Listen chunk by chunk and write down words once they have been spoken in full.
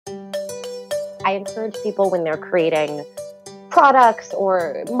I encourage people when they're creating products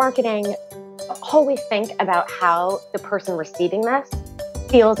or marketing, always think about how the person receiving this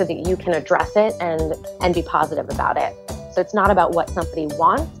feels that you can address it and be positive about it. So it's not about what somebody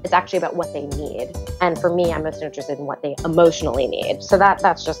wants, it's actually about what they need. And for me, I'm most interested in what they emotionally need. So that's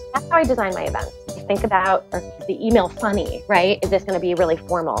how I design my events. I think about, is the email funny, right? Is this going to be really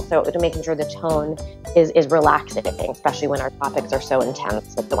formal? So making sure the tone is relaxing, especially when our topics are so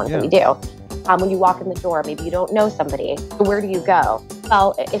intense like the ones that we do. When you walk in the door, maybe you don't know somebody. Where do you go?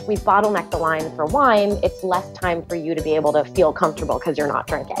 Well, if we bottleneck the line for wine, it's less time for you to be able to feel comfortable because you're not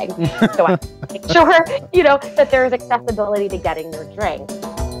drinking. So I make sure, that there's accessibility to getting your drink.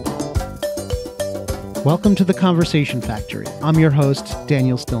 Welcome to The Conversation Factory. I'm your host,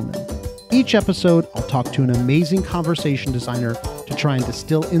 Daniel Stillman. Each episode, I'll talk to an amazing conversation designer to try and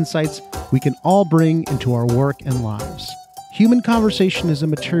distill insights we can all bring into our work and lives. Human conversation is a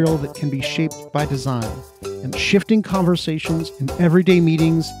material that can be shaped by design, and shifting conversations in everyday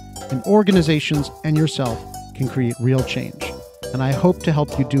meetings, in organizations, and yourself can create real change. And I hope to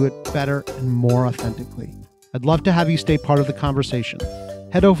help you do it better and more authentically. I'd love to have you stay part of the conversation.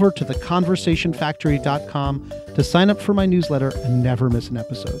 Head over to theconversationfactory.com to sign up for my newsletter and never miss an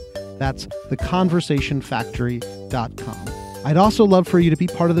episode. That's theconversationfactory.com. I'd also love for you to be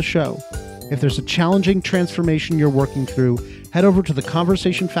part of the show. If there's a challenging transformation you're working through, head over to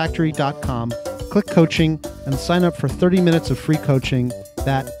theconversationfactory.com, click coaching, and sign up for 30 minutes of free coaching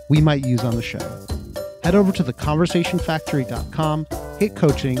that we might use on the show. Head over to theconversationfactory.com, hit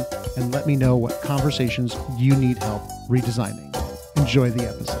coaching, and let me know what conversations you need help redesigning. Enjoy the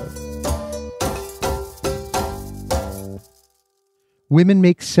episode. Women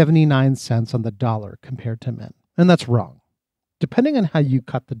make 79 cents on the dollar compared to men, and that's wrong. Depending on how you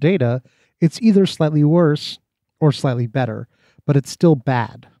cut the data, it's either slightly worse or slightly better, but it's still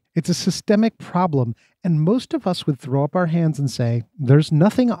bad. It's a systemic problem, and most of us would throw up our hands and say, there's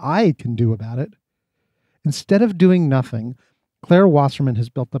nothing I can do about it. Instead of doing nothing, Claire Wasserman has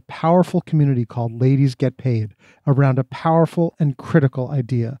built a powerful community called Ladies Get Paid around a powerful and critical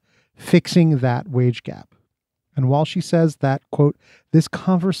idea, fixing that wage gap. And while she says that, quote, this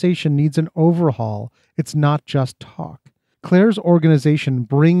conversation needs an overhaul, it's not just talk. Claire's organization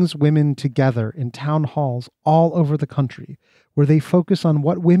brings women together in town halls all over the country, where they focus on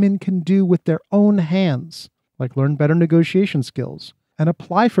what women can do with their own hands, like learn better negotiation skills, and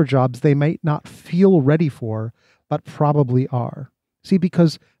apply for jobs they might not feel ready for, but probably are. See,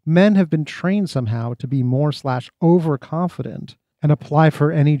 because men have been trained somehow to be more overconfident and apply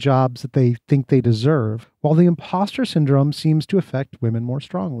for any jobs that they think they deserve, while the imposter syndrome seems to affect women more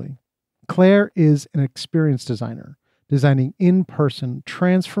strongly. Claire is an experienced designer, designing in-person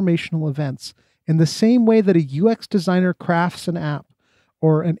transformational events in the same way that a UX designer crafts an app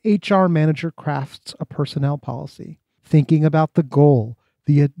or an HR manager crafts a personnel policy, thinking about the goal,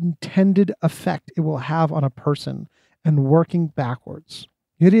 the intended effect it will have on a person, and working backwards.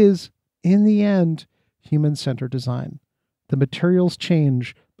 It is, in the end, human-centered design. The materials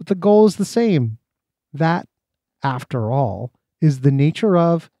change, but the goal is the same. That, after all, is the nature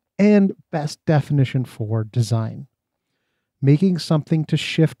of and best definition for design. Making something to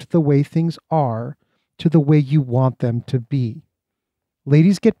shift the way things are to the way you want them to be.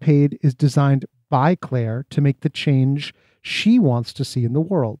 Ladies Get Paid is designed by Claire to make the change she wants to see in the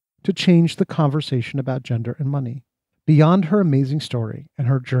world, to change the conversation about gender and money. Beyond her amazing story and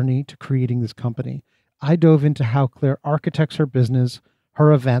her journey to creating this company, I dove into how Claire architects her business,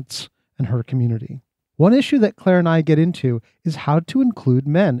 her events, and her community. One issue that Claire and I get into is how to include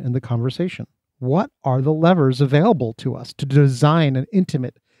men in the conversation. What are the levers available to us to design an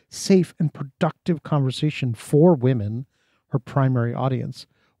intimate, safe, and productive conversation for women, her primary audience,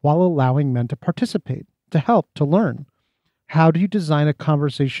 while allowing men to participate, to help, to learn? How do you design a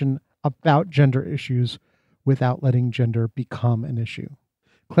conversation about gender issues without letting gender become an issue?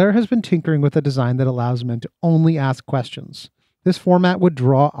 Claire has been tinkering with a design that allows men to only ask questions. This format would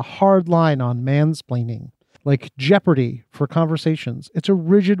draw a hard line on mansplaining, like Jeopardy for conversations. It's a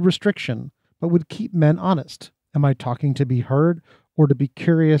rigid restriction, but would keep men honest. Am I talking to be heard or to be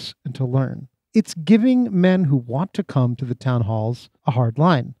curious and to learn? It's giving men who want to come to the town halls a hard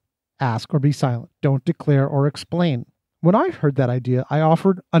line. Ask or be silent. Don't declare or explain. When I heard that idea, I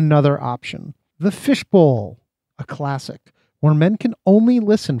offered another option. The fishbowl, a classic, where men can only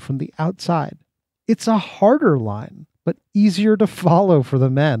listen from the outside. It's a harder line, but easier to follow for the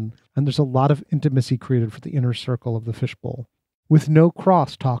men, and there's a lot of intimacy created for the inner circle of the fishbowl, with no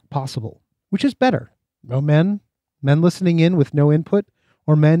crosstalk possible. Which is better? No men listening in with no input,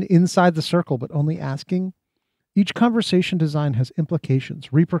 or men inside the circle but only asking? Each conversation design has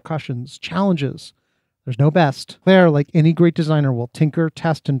implications, repercussions, challenges. There's no best. Claire, like any great designer, will tinker,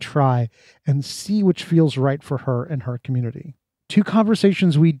 test, and try and see which feels right for her and her community. 2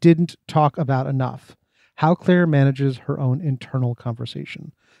 conversations we didn't talk about enough. How Claire manages her own internal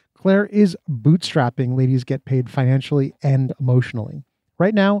conversation. Claire is bootstrapping Ladies Get Paid financially and emotionally.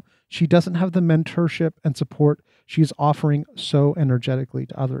 Right now, she doesn't have the mentorship and support she is offering so energetically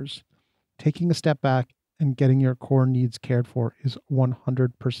to others. Taking a step back and getting your core needs cared for is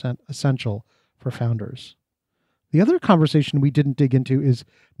 100% essential for founders. The other conversation we didn't dig into is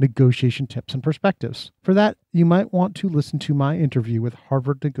negotiation tips and perspectives. For that, you might want to listen to my interview with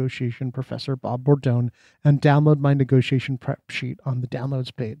Harvard negotiation professor Bob Bordone and download my negotiation prep sheet on the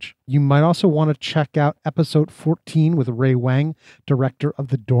downloads page. You might also want to check out episode 14 with Ray Wang, director of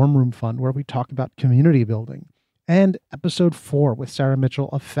the Dorm Room Fund, where we talk about community building, and episode 4 with Sarah Mitchell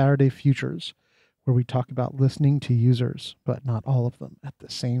of Faraday Futures, where we talk about listening to users, but not all of them at the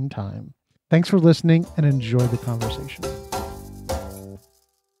same time. Thanks for listening and enjoy the conversation.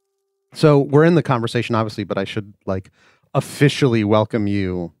 So we're in the conversation, obviously, but I should officially welcome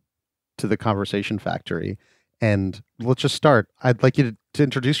you to the Conversation Factory. And let's just start. I'd like you to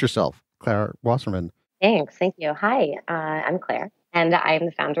introduce yourself, Claire Wasserman. Thanks. Thank you. Hi, I'm Claire, and I'm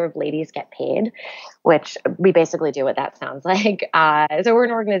the founder of Ladies Get Paid, which we basically do what that sounds like. So we're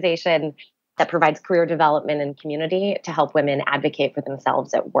an organization that provides career development and community to help women advocate for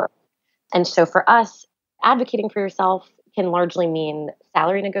themselves at work. And so for us, advocating for yourself can largely mean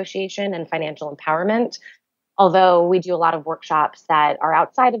salary negotiation and financial empowerment, although we do a lot of workshops that are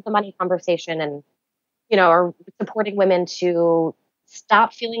outside of the money conversation and, are supporting women to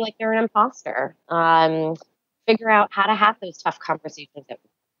stop feeling like they're an imposter, figure out how to have those tough conversations.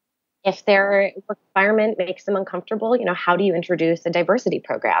 If their work environment makes them uncomfortable, how do you introduce a diversity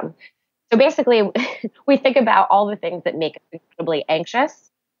program? So basically, we think about all the things that make us incredibly anxious.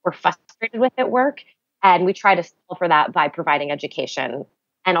 We're frustrated with at work, and we try to solve for that by providing education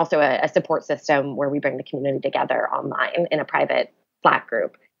and also a support system where we bring the community together online in a private Slack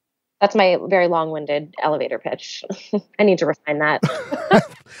group. That's my very long-winded elevator pitch. I need to refine that.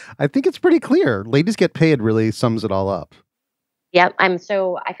 I think it's pretty clear. Ladies Get Paid really sums it all up. Yep. I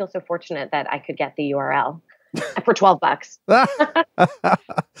feel so fortunate that I could get the URL for $12.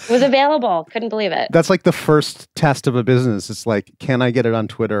 It was available. Couldn't believe it. That's like the first test of a business. It's like, can I get it on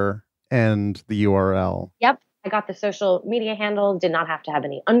Twitter and the URL? Yep. I got the social media handles, did not have to have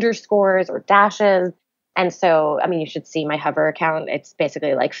any underscores or dashes. And so, you should see my Hover account. It's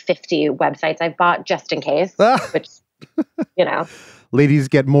basically like 50 websites I've bought just in case, which, Ladies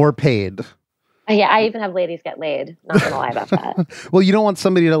get more paid. Yeah, I even have Ladies Get Laid. Not going to lie about that. Well, you don't want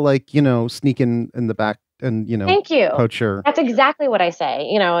somebody to sneak in the back and, Thank you. Poach your... That's exactly what I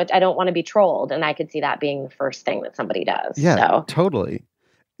say. I don't want to be trolled. And I could see that being the first thing that somebody does. Yeah, totally.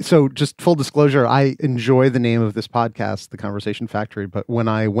 So just full disclosure, I enjoy the name of this podcast, The Conversation Factory. But when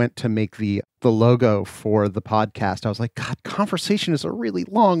I went to make the logo for the podcast, I was like, God, conversation is a really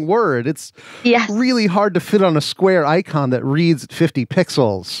long word. It's really hard to fit on a square icon that reads at 50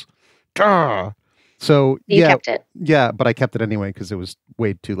 pixels. Duh. So you kept it. Yeah, but I kept it anyway because it was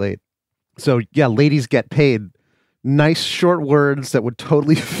way too late. So yeah, Ladies Get Paid. Nice short words that would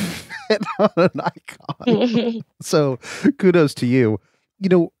totally fit on an icon. So kudos to you.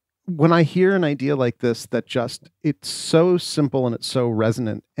 When I hear an idea like this, it's so simple and it's so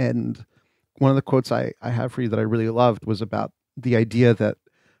resonant. And one of the quotes I have for you that I really loved was about the idea that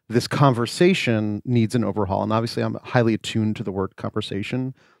this conversation needs an overhaul. And obviously I'm highly attuned to the word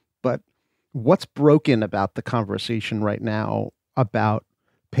conversation, but what's broken about the conversation right now about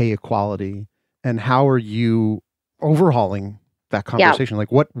pay equality, and how are you overhauling that conversation?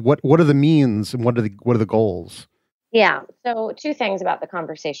 Like what are the means and what are the goals? Yeah. So 2 things about the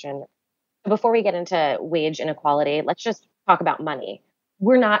conversation. Before we get into wage inequality, let's just talk about money.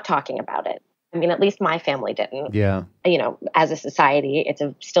 We're not talking about it. At least my family didn't. Yeah. As a society, it's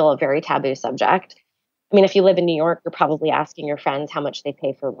still a very taboo subject. If you live in New York, you're probably asking your friends how much they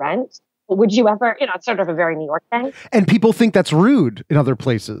pay for rent. Would you ever, it's sort of a very New York thing. And people think that's rude in other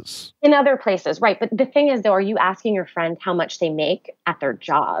places. In other places, right. But the thing is, though, are you asking your friend how much they make at their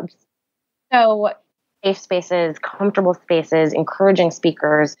jobs? So safe spaces, comfortable spaces, encouraging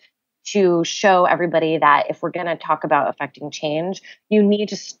speakers to show everybody that if we're going to talk about affecting change, you need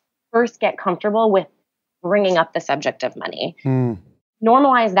to first get comfortable with bringing up the subject of money.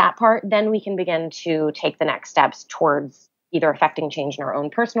 Normalize that part, then we can begin to take the next steps towards either affecting change in our own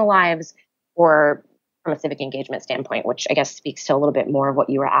personal lives or from a civic engagement standpoint, which I guess speaks to a little bit more of what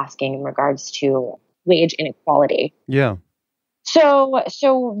you were asking in regards to wage inequality. Yeah. So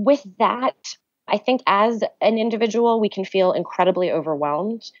with that, I think as an individual, we can feel incredibly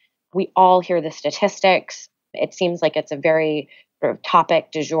overwhelmed. We all hear the statistics. It seems like it's a very sort of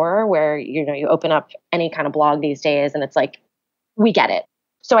topic du jour where, you open up any kind of blog these days and it's like, we get it.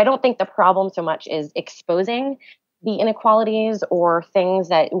 So I don't think the problem so much is exposing the inequalities or things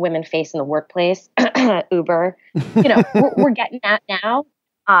that women face in the workplace, Uber, we're getting that now.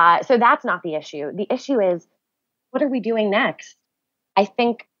 So that's not the issue. The issue is, what are we doing next? I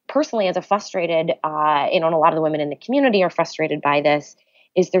think personally, as a frustrated, and a lot of the women in the community are frustrated by this,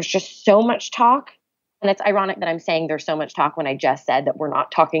 is there's just so much talk. And it's ironic that I'm saying there's so much talk when I just said that we're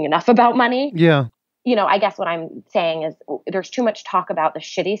not talking enough about money. Yeah. I guess what I'm saying is there's too much talk about the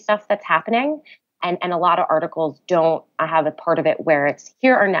shitty stuff that's happening. And a lot of articles don't have a part of it where it's,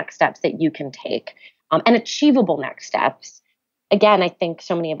 here are next steps that you can take, and achievable next steps. Again, I think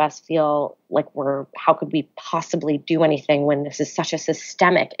so many of us feel like how could we possibly do anything when this is such a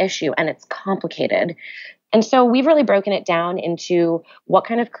systemic issue and it's complicated? And so we've really broken it down into what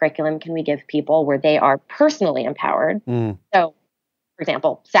kind of curriculum can we give people where they are personally empowered. So, for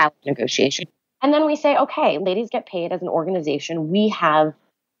example, salary negotiation. And then we say, okay, ladies get paid as an organization. We have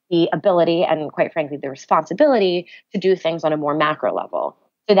the ability and, quite frankly, the responsibility to do things on a more macro level.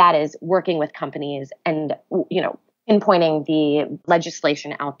 So that is working with companies and, pinpointing the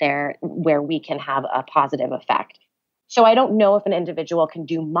legislation out there where we can have a positive effect. So I don't know if an individual can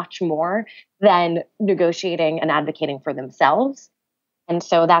do much more than negotiating and advocating for themselves. And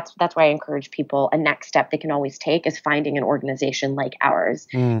so that's why I encourage people, a next step they can always take is finding an organization like ours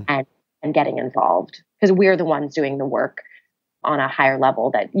and getting involved, because we're the ones doing the work on a higher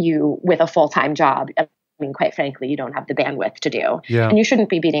level that you, with a full-time job, I mean, quite frankly, you don't have the bandwidth to do. Yeah. And you shouldn't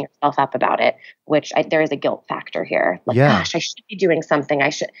be beating yourself up about it, which there is a guilt factor here. Like, gosh, I should be doing something. I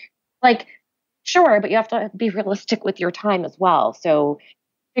should, sure, but you have to be realistic with your time as well. So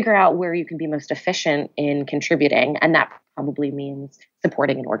figure out where you can be most efficient in contributing. And that probably means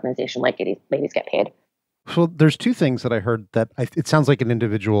supporting an organization like Ladies Get Paid. So there's two things that I heard that it sounds like an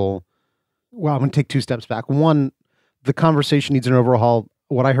individual. Well, I'm going to take two steps back. One, the conversation needs an overhaul.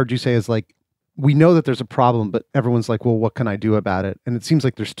 What I heard you say is like, we know that there's a problem, but everyone's like, well, what can I do about it? And it seems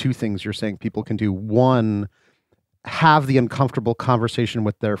like there's two things you're saying people can do. One, have the uncomfortable conversation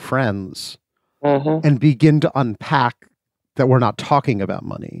with their friends and begin to unpack that we're not talking about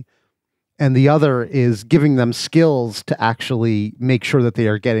money. And the other is giving them skills to actually make sure that they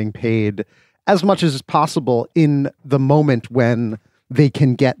are getting paid as much as possible in the moment when they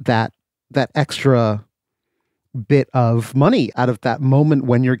can get that extra bit of money out of that moment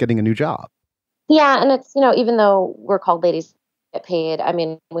when you're getting a new job. Yeah. And it's, even though we're called Ladies Get Paid, I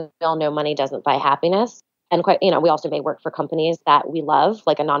mean, we all know money doesn't buy happiness. And quite, we also may work for companies that we love,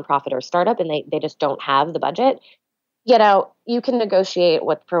 like a nonprofit or a startup, and they just don't have the budget. You can negotiate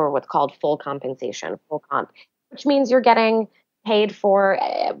for what's called full compensation, full comp, which means you're getting paid for,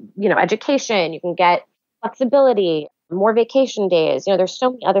 education. You can get flexibility, more vacation days. There's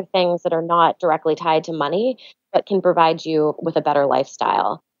so many other things that are not directly tied to money, but can provide you with a better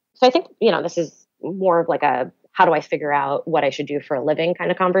lifestyle. So I think, this is more of like a, how do I figure out what I should do for a living kind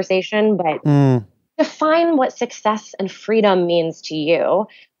of conversation, but define what success and freedom means to you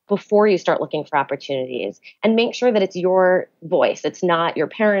before you start looking for opportunities, and make sure that it's your voice. It's not your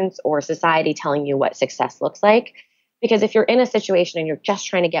parents or society telling you what success looks like. Because if you're in a situation and you're just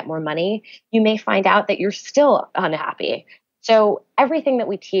trying to get more money, you may find out that you're still unhappy. So everything that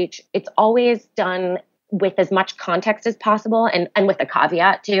we teach, it's always done with as much context as possible and with a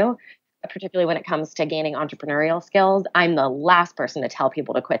caveat too, particularly when it comes to gaining entrepreneurial skills. I'm the last person to tell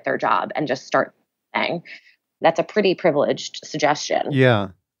people to quit their job and just start thing. That's a pretty privileged suggestion. Yeah.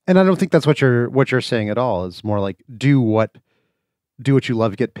 And I don't think that's what you're saying at all. It's more like do what you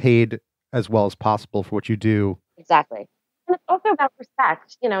love, get paid as well as possible for what you do. Exactly. And it's also about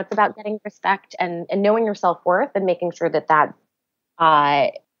respect. It's about getting respect and knowing your self-worth and making sure that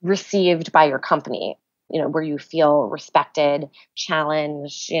that's received by your company, where you feel respected,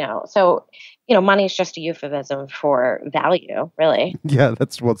 challenged, So, money is just a euphemism for value, really. Yeah,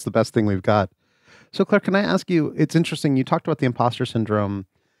 that's what's the best thing we've got. So, Claire, can I ask you, it's interesting, you talked about the imposter syndrome,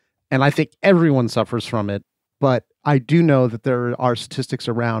 and I think everyone suffers from it, but I do know that there are statistics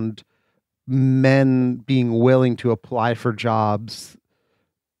around men being willing to apply for jobs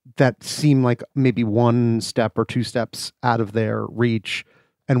that seem like maybe one step or two steps out of their reach,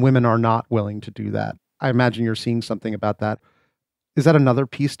 and women are not willing to do that. I imagine you're seeing something about that. Is that another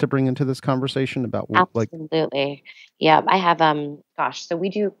piece to bring into this conversation about Absolutely. Yeah, I have, so we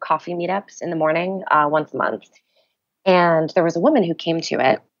do coffee meetups in the morning once a month. And there was a woman who came to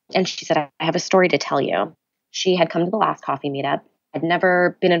it and she said, I have a story to tell you. She had come to the last coffee meetup had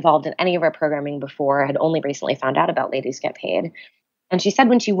never been involved in any of our programming before, had only recently found out about Ladies Get Paid. And she said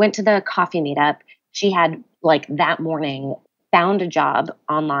when she went to the coffee meetup, she had like that morning found a job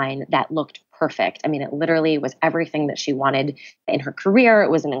online that looked perfect. I mean, it literally was everything that she wanted in her career.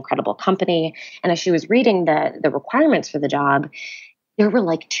 It was an incredible company. And as she was reading the requirements for the job, there were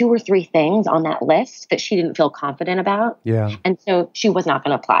like 2 or 3 things on that list that she didn't feel confident about. Yeah. And so she was not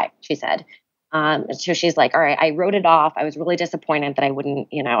going to apply, she said. So she's like, all right, I wrote it off. I was really disappointed that I wouldn't,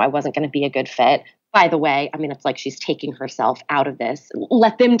 I wasn't going to be a good fit. By the way, I mean, it's like she's taking herself out of this.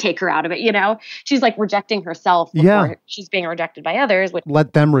 Let them take her out of it. She's like rejecting herself before she's being rejected by others.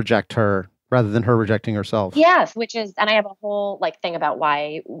 Let them reject her rather than her rejecting herself. Yes, and I have a whole like thing about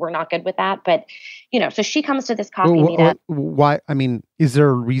why we're not good with that. But, so she comes to this coffee meetup. Why? I mean, is there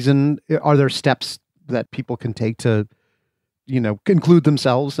a reason? Are there steps that people can take to, include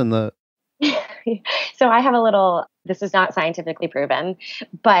themselves in the... So I have this is not scientifically proven,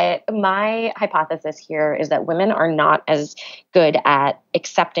 but my hypothesis here is that women are not as good at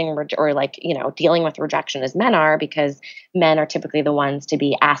accepting or dealing with rejection as men are, because men are typically the ones to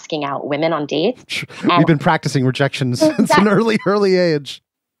be asking out women on dates. We've been practicing rejection since an early age.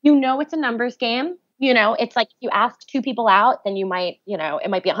 It's a numbers game. It's like if you ask 2 people out, then you might, it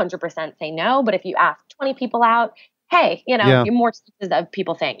might be 100% say no. But if you ask 20 people out, hey, you're more chances of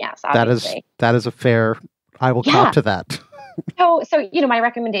people saying yes, obviously. That is a fair, I will cop to that. So, my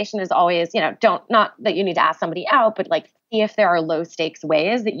recommendation is always, not that you need to ask somebody out, but like see if there are low stakes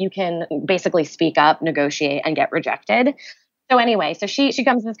ways that you can basically speak up, negotiate, and get rejected. So anyway, she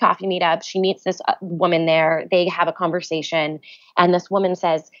comes to this coffee meetup. She meets this woman there. They have a conversation. And this woman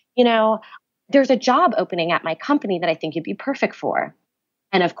says, there's a job opening at my company that I think you'd be perfect for.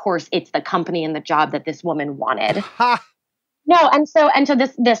 And of course, it's the company and the job that this woman wanted. Ha! No, and so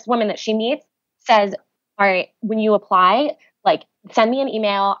this woman that she meets says, all right, when you apply, like send me an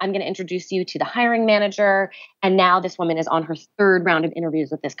email. I'm going to introduce you to the hiring manager. And now this woman is on her 3rd round of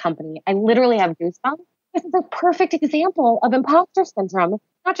interviews with this company. I literally have goosebumps. This is a perfect example of imposter syndrome.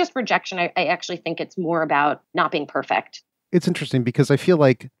 Not just rejection. I actually think it's more about not being perfect. It's interesting because I feel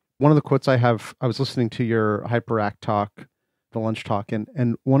like one of the quotes I was listening to your Hyperact talk, the lunch talk,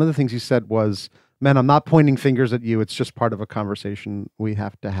 and one of the things you said was, man, I'm not pointing fingers at you. It's just part of a conversation we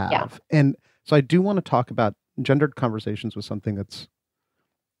have to have. Yeah. And so I do want to talk about gendered conversations with something that's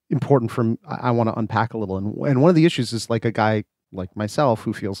important I want to unpack a little. And one of the issues is like a guy like myself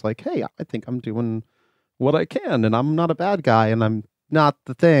who feels like, hey, I think I'm doing what I can and I'm not a bad guy and I'm not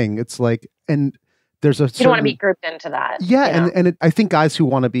the thing. It's like, and there's you don't want to be grouped into that. Yeah. And I think guys who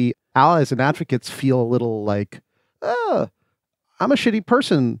want to be allies and advocates feel a little like, I'm a shitty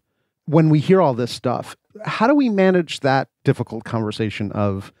person when we hear all this stuff. How do we manage that difficult conversation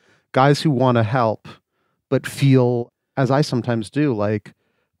of guys who want to help, but feel, as I sometimes do, like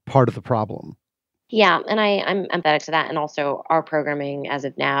part of the problem? Yeah, and I'm empathetic to that. And also our programming as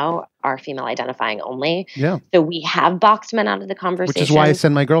of now are female identifying only. Yeah. So we have boxed men out of the conversation. Which is why I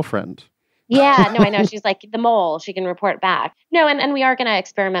send my girlfriend. Yeah, no, I know. She's like the mole. She can report back. No, and we are going to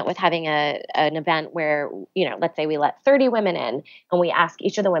experiment with having an event where, let's say we let 30 women in and we ask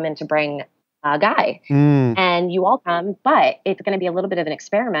each of the women to bring a guy. And you all come, but it's going to be a little bit of an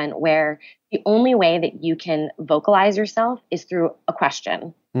experiment where the only way that you can vocalize yourself is through a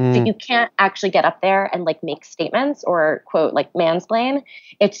question. So you can't actually get up there and like make statements or quote like mansplain.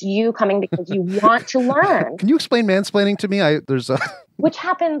 It's you coming because you want to learn. Can you explain mansplaining to me? Which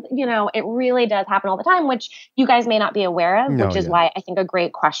happens, it really does happen all the time, which you guys may not be aware of, which is why I think a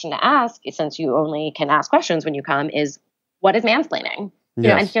great question to ask, since you only can ask questions when you come, is what is mansplaining?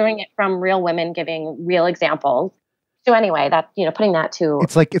 And hearing it from real women giving real examples. So anyway, that, putting that to...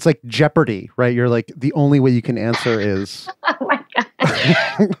 It's like Jeopardy, right? You're like, the only way you can answer is... Oh my God.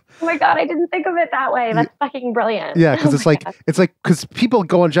 Oh my God, I didn't think of it that way. That's fucking brilliant. Yeah, because because people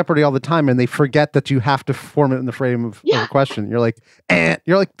go on Jeopardy all the time and they forget that you have to form it in the frame of a question. You're like, that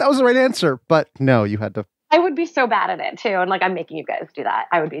was the right answer. But no, you had to... I would be so bad at it too. And like, I'm making you guys do that.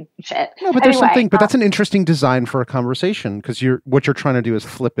 I would be shit. No, but there's something, but that's an interesting design for a conversation because what you're trying to do is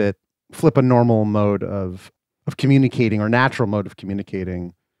flip a normal mode of communicating or natural mode of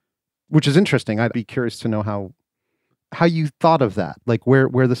communicating, which is interesting. I'd be curious to know how you thought of that, like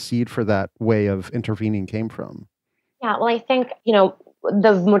where the seed for that way of intervening came from. Yeah, well, I think,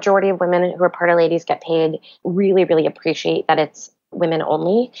 the majority of women who are part of Ladies Get Paid really, really appreciate that it's women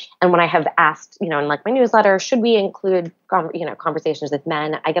only. And when I have asked, in like my newsletter, should we include, conversations with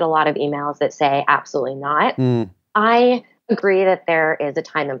men? I get a lot of emails that say absolutely not. I agree that there is a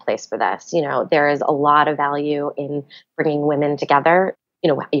time and place for this. There is a lot of value in bringing women together.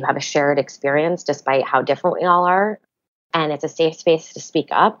 You have a shared experience despite how different we all are. and it's a safe space to speak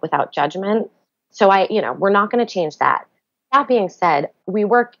up without judgment. So we're not going to change that. That being said,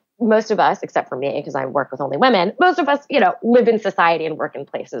 most of us, except for me, because I work with only women, most of us, live in society and work in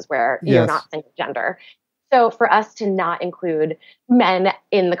places where you're not single gender. So for us to not include men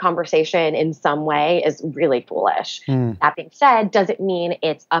in the conversation in some way is really foolish. That being said, does it mean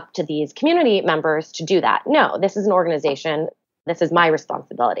it's up to these community members to do that? No, this is an organization. This is my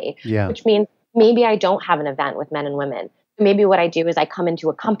responsibility, which means maybe I don't have an event with men and women. Maybe what I do is I come into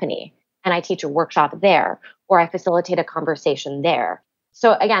a company and I teach a workshop there, or I facilitate a conversation there.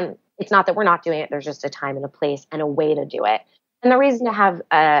 So again, it's not that we're not doing it. There's just a time and a place and a way to do it. And the reason to have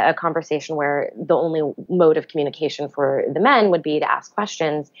a conversation where the only mode of communication for the men would be to ask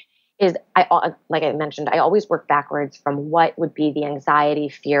questions is, like I mentioned, I always work backwards from what would be the anxiety,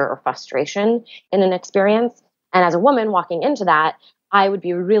 fear, or frustration in an experience. And as a woman walking into that, I would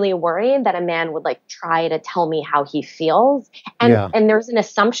be really worried that a man would try to tell me how he feels. And there's an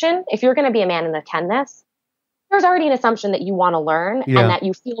assumption, if you're going to be a man and attend this, there's already an assumption that you want to learn and that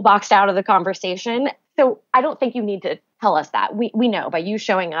you feel boxed out of the conversation. So I don't think you need to tell us that. We know by you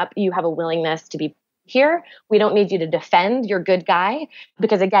showing up, you have a willingness to be here. We don't need you to defend your good guy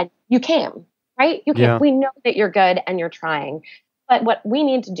because, again, you came, right? You came. Yeah. We know that you're good and you're trying. But what we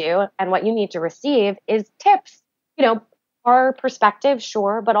need to do and what you need to receive is tips. Our perspective,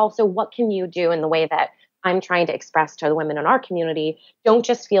 sure, but also what can you do in the way that I'm trying to express to the women in our community? Don't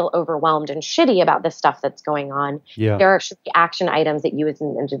just feel overwhelmed and shitty about the stuff that's going on. Yeah. There should be action items that you as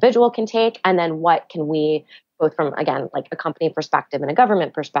an individual can take. And then what can we, both from, again, a company perspective and a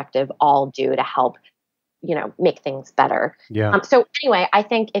government perspective, all do to help, make things better. Yeah. So anyway, I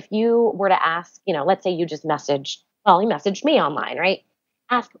think if you were to ask, let's say you just you messaged me online, right?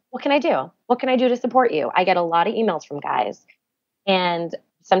 Ask, what can I do? What can I do to support you? I get a lot of emails from guys. And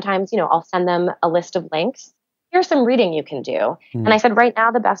sometimes, I'll send them a list of links. Here's some reading you can do. And I said, right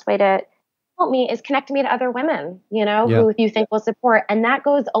now, the best way to help me is connect me to other women, who you think will support. And that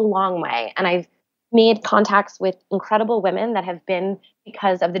goes a long way. And I've made contacts with incredible women that have been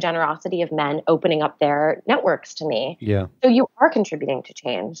because of the generosity of men opening up their networks to me. Yeah. So you are contributing to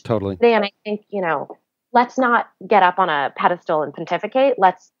change. Totally. And I think, let's not get up on a pedestal and pontificate.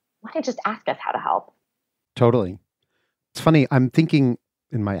 Why don't just ask us how to help? Totally. It's funny. I'm thinking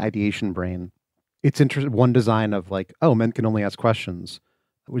in my ideation brain, it's interesting. One design of men can only ask questions,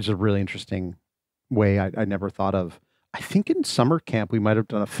 which is a really interesting way I never thought of. I think in summer camp, we might have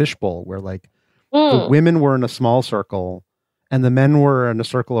done a fishbowl where the women were in a small circle and the men were in a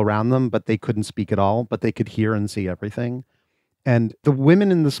circle around them, but they couldn't speak at all, but they could hear and see everything. And the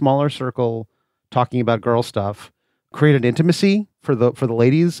women in the smaller circle talking about girl stuff created intimacy for the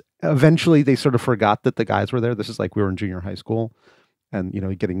ladies. Eventually they sort of forgot that the guys were there. This is we were in junior high school and,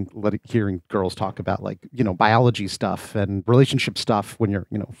 hearing girls talk about biology stuff and relationship stuff when you're,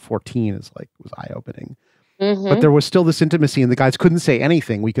 14 was eye opening. Mm-hmm. But there was still this intimacy and the guys couldn't say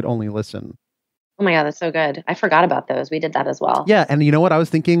anything. We could only listen. Oh my God, that's so good. I forgot about those. We did that as well. Yeah. And you know what? I was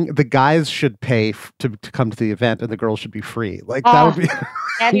thinking the guys should pay to come to the event and the girls should be free. That would be...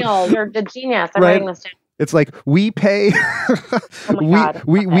 Daniel, you're the genius. I'm writing this down. It's we pay. Oh my God.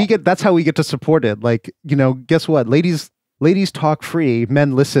 We get, that's how we get to support it. Guess what? Ladies talk free.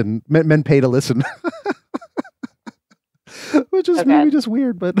 Men listen. Men pay to listen. Which is maybe just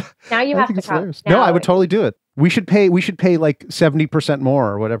weird, but now you have to come. No, I would totally do it. We should pay 70% more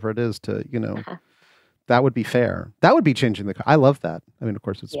or whatever it is to, that would be fair. That would be changing I love that. I mean, of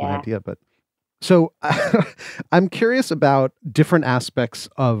course it's my idea, but so I'm curious about different aspects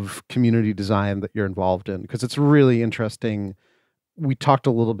of community design that you're involved in, because it's really interesting. We talked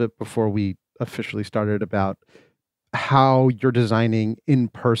a little bit before we officially started about how you're designing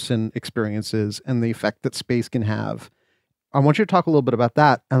in-person experiences and the effect that space can have. I want you to talk a little bit about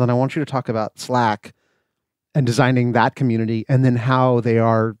that. And then I want you to talk about Slack and designing that community and then how they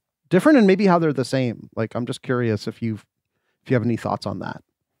are different and maybe how they're the same. I'm just curious if you have any thoughts on that.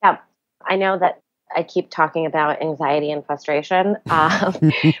 Yeah. I know that I keep talking about anxiety and frustration,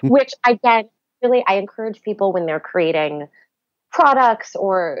 which again, really, I encourage people when they're creating products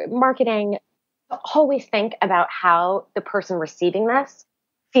or marketing, to always think about how the person receiving this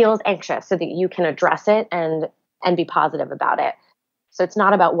feels anxious so that you can address it and be positive about it. So it's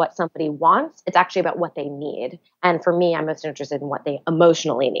not about what somebody wants. It's actually about what they need. And for me, I'm most interested in what they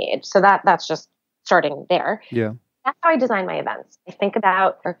emotionally need. So that's just starting there. Yeah. That's how I design my events. I think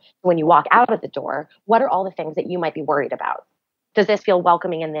about when you walk out of the door, what are all the things that you might be worried about? Does this feel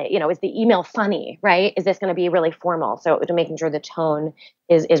welcoming in is the email funny, right? Is this going to be really formal? So to making sure the tone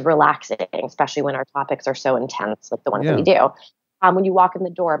is relaxing, especially when our topics are so intense, like the ones that we do. When you walk in the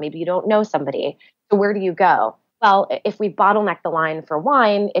door, maybe you don't know somebody. So where do you go? well, if we bottleneck the line for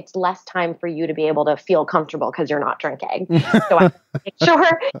wine, it's less time for you to be able to feel comfortable because you're not drinking. So I make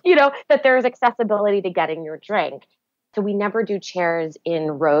sure, that there's accessibility to getting your drink. So we never do chairs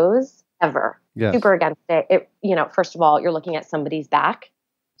in rows ever. Yes. Super against it. First of all, you're looking at somebody's back.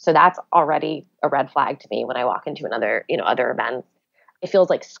 So that's already a red flag to me when I walk into another, other events. It feels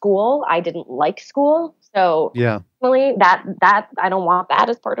like school. I didn't like school. So really that I don't want that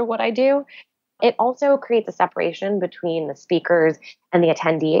as part of what I do. It also creates a separation between the speakers and the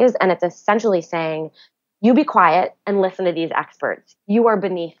attendees. And it's essentially saying, you be quiet and listen to these experts. You are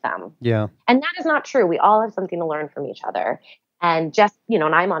beneath them. Yeah. And that is not true. We all have something to learn from each other. And just, and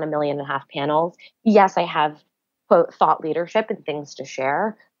I'm on 1.5 million panels. Yes, I have, quote, thought leadership and things to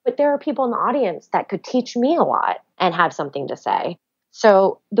share. But there are people in the audience that could teach me a lot and have something to say.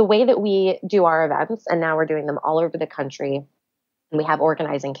 So the way that we do our events, and now we're doing them all over the country, and we have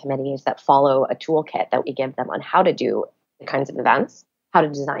organizing committees that follow a toolkit that we give them on how to do the kinds of events, how to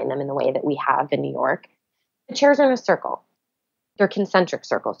design them in the way that we have in New York. The chairs are in a circle. They're concentric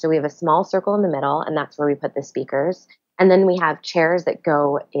circles. So we have a small circle in the middle, and that's where we put the speakers. And then we have chairs that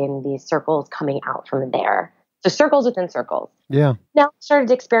go in these circles coming out from there. So circles within circles. Yeah. Now I started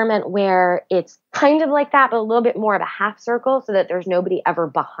to experiment where it's kind of like that, but a little bit more of a half circle so that there's nobody ever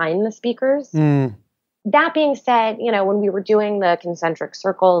behind the speakers. That being said, when we were doing the concentric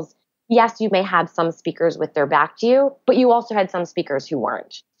circles, yes, you may have some speakers with their back to you, but you also had some speakers who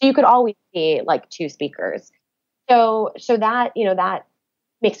weren't. So you could always see like 2 speakers. So that, that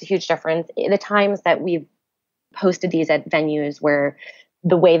makes a huge difference. The times that we've hosted these at venues where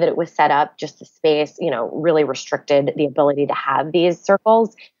the way that it was set up, just the space, really restricted the ability to have these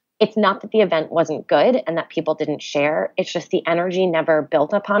circles. It's not that the event wasn't good and that people didn't share. It's just the energy never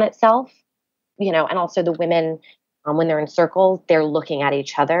built upon itself, and also the women, when they're in circles, they're looking at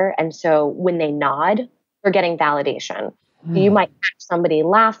each other. And so when they nod, they're getting validation. So you might catch somebody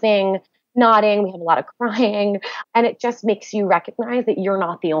laughing, nodding. We have a lot of crying, and it just makes you recognize that you're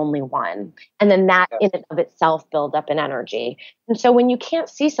not the only one. And then that in and of itself builds up an energy. And so when you can't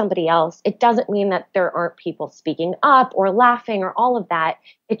see somebody else, it doesn't mean that there aren't people speaking up or laughing or all of that.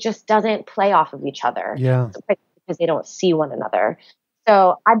 It just doesn't play off of each other. Yeah. Because they don't see one another.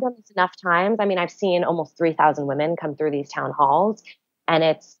 So I've done this enough times. I mean, I've seen almost 3,000 women come through these town halls, and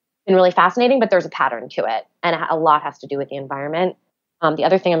it's been really fascinating, but there's a pattern to it. And a lot has to do with the environment. The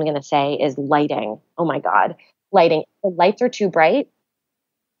other thing I'm going to say is lighting. Oh my God, lighting. The lights are too bright.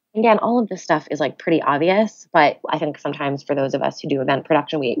 Again, all of this stuff is like pretty obvious, but I think sometimes for those of us who do event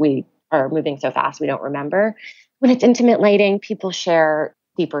production, we are moving so fast we don't remember. When it's intimate lighting, people share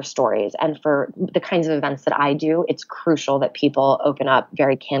deeper stories. And for the kinds of events that I do, it's crucial that people open up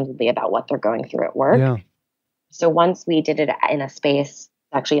very candidly about what they're going through at work. Yeah. So once we did it in a space,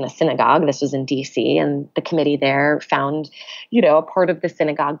 actually in a synagogue. This was in DC, and the committee there found, a part of the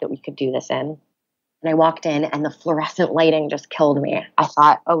synagogue that we could do this in. And I walked in and the fluorescent lighting just killed me. I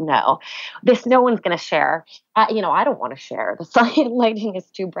thought, oh no, no one's going to share. I don't want to share. The lighting is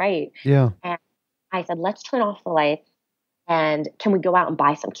too bright. Yeah. And I said, let's turn off the lights and can we go out and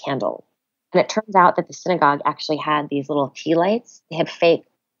buy some candles? And it turns out that the synagogue actually had these little tea lights. They had fake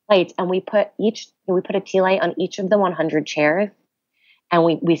lights, and we put a tea light on each of the 100 chairs. And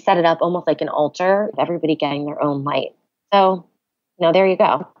we set it up almost like an altar, with everybody getting their own light. So, there you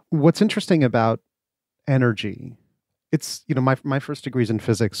go. What's interesting about energy, it's, my first degree is in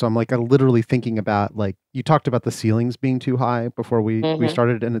physics. So I'm like, I'm literally thinking about, like, you talked about the ceilings being too high before we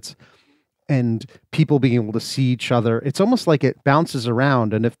started, and people being able to see each other. It's almost like it bounces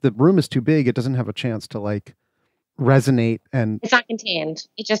around. And if the room is too big, it doesn't have a chance to like resonate. And it's not contained.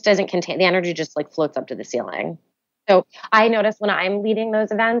 It just doesn't contain. The energy just like floats up to the ceiling. So I notice when I'm leading those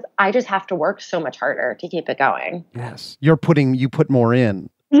events, I just have to work so much harder to keep it going. Yes. You put more in.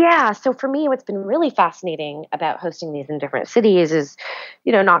 Yeah. So for me, what's been really fascinating about hosting these in different cities is,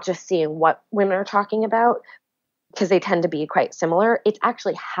 not just seeing what women are talking about, because they tend to be quite similar. It's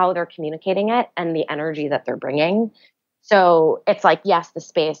actually how they're communicating it and the energy that they're bringing. So it's like, yes, the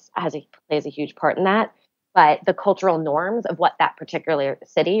space plays a huge part in that, but the cultural norms of what that particular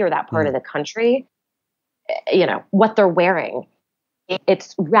city or that part of the country, what they're wearing,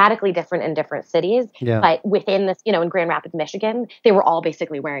 it's radically different in different cities. Yeah. But within this, in Grand Rapids, Michigan, they were all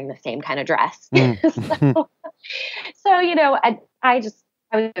basically wearing the same kind of dress. So I was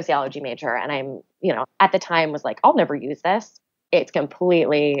a sociology major, and I'm, at the time was like, I'll never use this. It's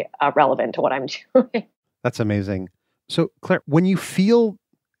completely relevant to what I'm doing. That's amazing. So Claire, when you feel,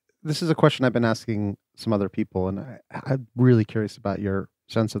 this is a question I've been asking some other people, and I'm really curious about your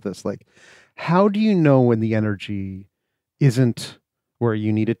sense of this. Like, how do you know when the energy isn't where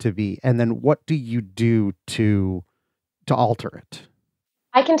you need it to be? And then what do you do to alter it?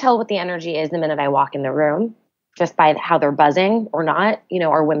 I can tell what the energy is the minute I walk in the room, just by how they're buzzing or not.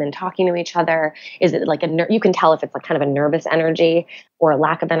 Are women talking to each other? Is it like you can tell if it's like kind of a nervous energy or a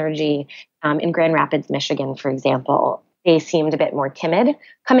lack of energy. In Grand Rapids, Michigan, for example, they seemed a bit more timid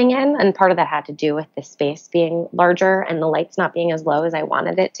coming in. And part of that had to do with the space being larger and the lights not being as low as I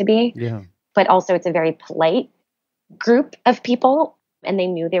wanted it to be. Yeah. But also it's a very polite group of people. And they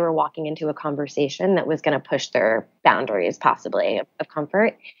knew they were walking into a conversation that was going to push their boundaries, possibly, of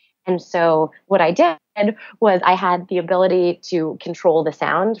comfort. And so what I did was I had the ability to control the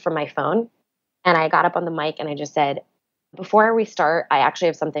sound from my phone. And I got up on the mic and I just said, before we start, I actually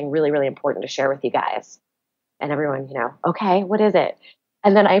have something really, really important to share with you guys. And everyone, okay, what is it?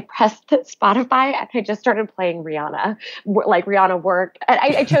 And then I pressed Spotify and I just started playing Rihanna, like Rihanna Work. And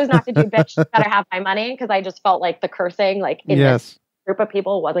I chose not to do Bitch Better Have My Money because I just felt like the cursing, like in this group of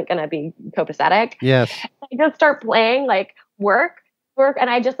people wasn't going to be copacetic. Yes. I just start playing like work.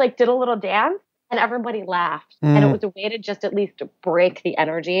 And I just like did a little dance and everybody laughed. And it was a way to just at least break the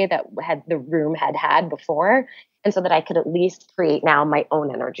energy that the room had before. And so that I could at least create now my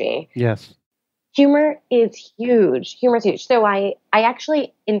own energy. Yes. Humor is huge. Humor is huge. So I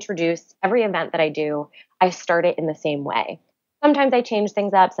actually introduce every event that I do, I start it in the same way. Sometimes I change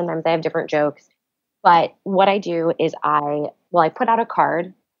things up. Sometimes I have different jokes. But what I do is I put out a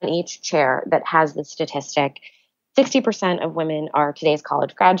card on each chair that has the statistic. 60% of women are today's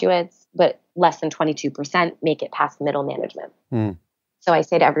college graduates, but less than 22% make it past middle management. So I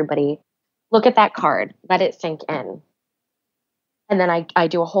say to everybody, look at that card, let it sink in. And then I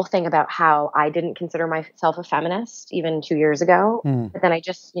do a whole thing about how I didn't consider myself a feminist even 2 years ago. But then I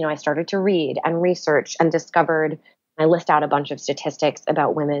just, I started to read and research and discovered, I list out a bunch of statistics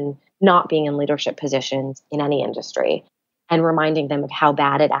about women not being in leadership positions in any industry and reminding them of how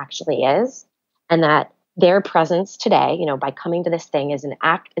bad it actually is. And that their presence today, by coming to this thing is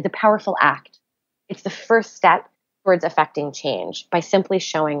a powerful act. It's the first step towards affecting change by simply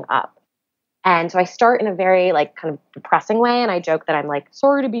showing up. And so I start in a very like kind of depressing way. And I joke that I'm like,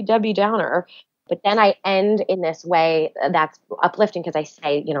 sorry to be Debbie Downer. But then I end in this way that's uplifting because I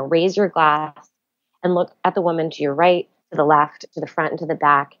say, raise your glass and look at the woman to your right, to the left, to the front, and to the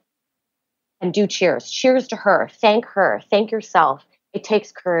back. And do cheers. Cheers to her. Thank yourself. It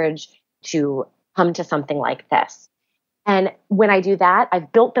takes courage to come to something like this. And when I do that,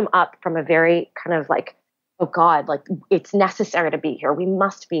 I've built them up from a very kind of like, oh God, like it's necessary to be here. We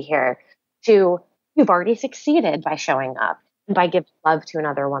must be here. To you've already succeeded by showing up and by giving love to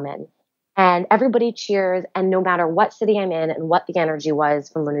another woman. And everybody cheers. And no matter what city I'm in and what the energy was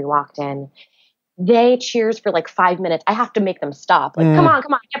from when we walked in, they cheers for like 5 minutes. I have to make them stop. Like, come on,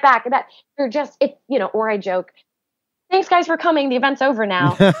 get back. You're just, or I joke, thanks guys for coming. The event's over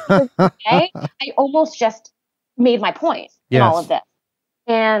now. Okay? I almost just made my point in all of this.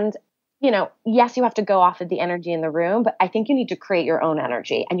 And yes, you have to go off of the energy in the room, but I think you need to create your own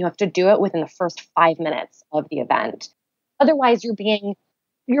energy and you have to do it within the first 5 minutes of the event. Otherwise, you're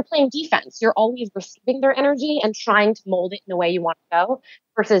playing defense. You're always receiving their energy and trying to mold it in the way you want to go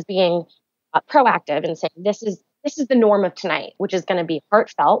versus being proactive and saying, this is the norm of tonight, which is going to be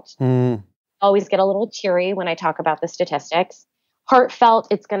heartfelt. Always get a little teary when I talk about the statistics. Heartfelt,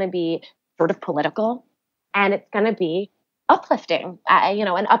 it's going to be sort of political and it's going to be uplifting,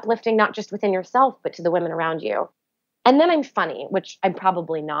 and uplifting not just within yourself, but to the women around you. And then I'm funny, which I'm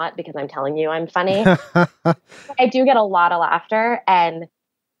probably not because I'm telling you I'm funny. I do get a lot of laughter and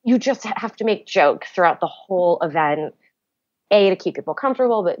you just have to make jokes throughout the whole event. A, to keep people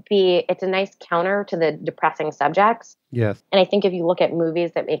comfortable, but B, it's a nice counter to the depressing subjects. Yes. And I think if you look at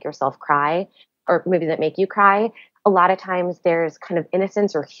movies that make yourself cry or movies that make you cry, a lot of times there's kind of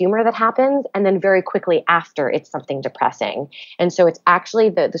innocence or humor that happens. And then very quickly after, it's something depressing. And so it's actually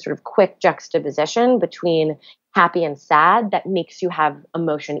the sort of quick juxtaposition between happy and sad that makes you have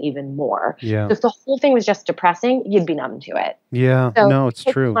emotion even more. Yeah. So if the whole thing was just depressing, you'd be numb to it. Yeah. So no, it's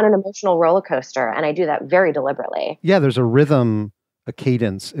true. On an emotional roller coaster. And I do that very deliberately. Yeah. There's a rhythm, a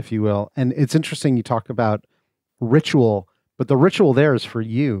cadence, if you will. And it's interesting you talk about ritual, but the ritual there is for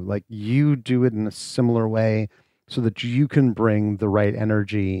you. Like you do it in a similar way so that you can bring the right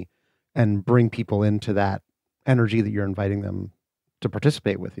energy and bring people into that energy that you're inviting them to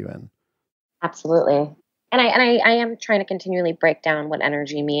participate with you in. Absolutely. And I am trying to continually break down what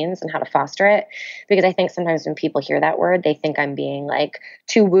energy means and how to foster it, because I think sometimes when people hear that word, they think I'm being like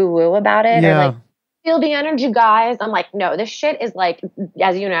too woo-woo about it. Yeah. Or like, feel the energy, guys. I'm like, no, this shit is like,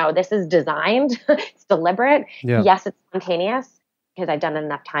 as you know, this is designed. It's deliberate. Yeah. Yes, it's spontaneous because I've done it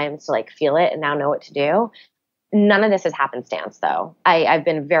enough times to like feel it and now know what to do. None of this is happenstance, though. I've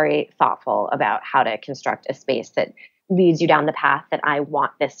been very thoughtful about how to construct a space that leads you down the path that I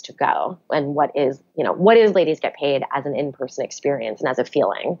want this to go, and what is Ladies Get Paid as an in-person experience and as a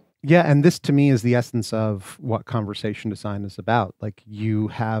feeling. Yeah, and this to me is the essence of what conversation design is about. Like, you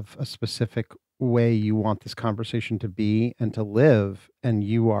have a specific way you want this conversation to be and to live, and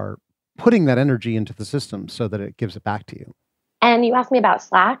you are putting that energy into the system so that it gives it back to you. And you asked me about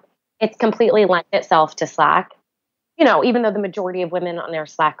Slack. It's completely lent itself to Slack. Even though the majority of women on their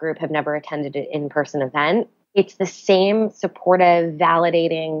Slack group have never attended an in-person event, it's the same supportive,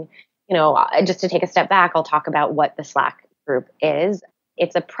 validating, just to take a step back, I'll talk about what the Slack group is.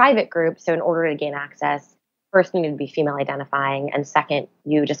 It's a private group. So in order to gain access, first you need to be female identifying. And second,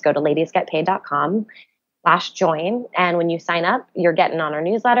 you just go to ladiesgetpaid.com/join. And when you sign up, you're getting on our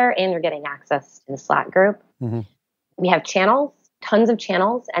newsletter and you're getting access to the Slack group. Mm-hmm. We have channels, tons of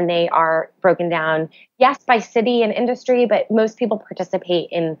channels, and they are broken down, yes, by city and industry, but most people participate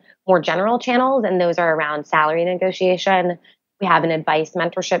in more general channels, and those are around salary negotiation. We have an advice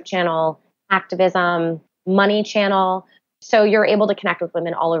mentorship channel, activism, money channel. So you're able to connect with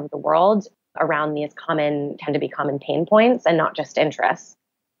women all over the world around these tend to be common pain points and not just interests.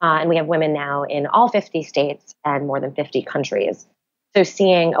 And we have women now in all 50 states and more than 50 countries. So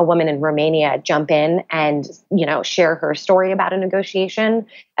seeing a woman in Romania jump in and, share her story about a negotiation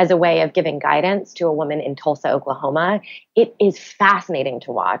as a way of giving guidance to a woman in Tulsa, Oklahoma, it is fascinating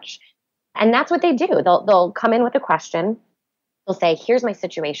to watch. And that's what they do. They'll come in with a question. They'll say, here's my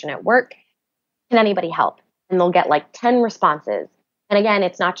situation at work. Can anybody help? And they'll get like 10 responses. And again,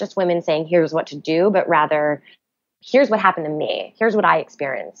 it's not just women saying, here's what to do, but rather, here's what happened to me. Here's what I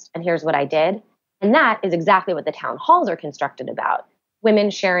experienced. And here's what I did. And that is exactly what the town halls are constructed about. Women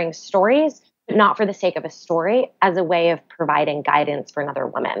sharing stories, but not for the sake of a story, as a way of providing guidance for another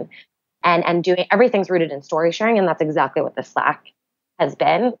woman. And doing everything's rooted in story sharing. And that's exactly what the Slack has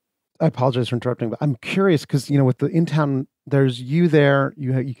been. I apologize for interrupting, but I'm curious because, with the in-town, there's you there,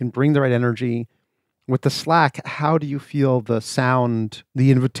 you can bring the right energy. With the Slack, how do you feel the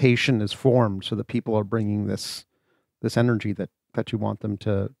invitation is formed so that people are bringing this energy that you want them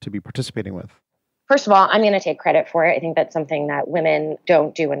to be participating with? First of all, I'm going to take credit for it. I think that's something that women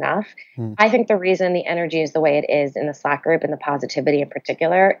don't do enough. I think the reason the energy is the way it is in the Slack group, and the positivity in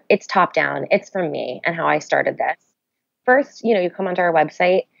particular, it's top down. It's from me and how I started this. First, you come onto our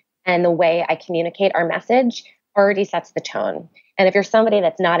website, and the way I communicate our message already sets the tone. And if you're somebody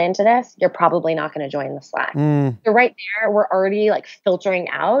that's not into this, you're probably not going to join the Slack. So right there, we're already like filtering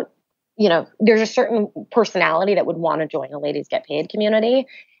out, there's a certain personality that would want to join a Ladies Get Paid community.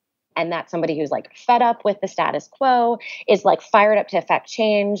 And that's somebody who's like fed up with the status quo, is like fired up to affect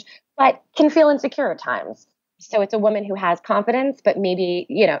change, but can feel insecure at times. So it's a woman who has confidence, but maybe,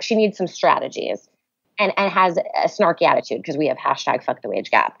 she needs some strategies and has a snarky attitude because we have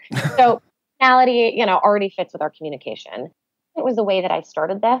 #FuckTheWageGap. So personality, already fits with our communication. It was the way that I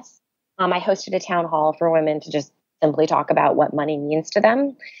started this. I hosted a town hall for women to just simply talk about what money means to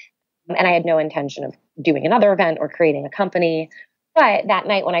them. And I had no intention of doing another event or creating a company. But that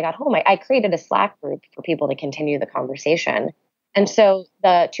night when I got home, I created a Slack group for people to continue the conversation. And so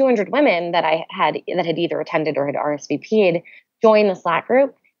the 200 women that had either attended or had RSVP'd joined the Slack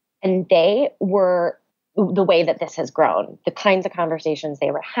group. And they were the way that this has grown, the kinds of conversations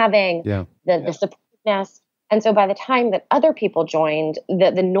they were having, the supportiveness. And so by the time that other people joined,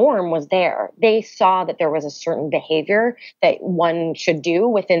 the norm was there. They saw that there was a certain behavior that one should do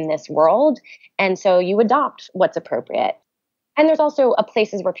within this world. And so you adopt what's appropriate. And there's also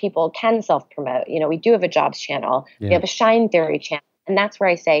places where people can self-promote. We do have a jobs channel. Yeah. We have a Shine Theory channel. And that's where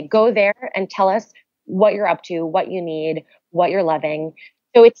I say, go there and tell us what you're up to, what you need, what you're loving.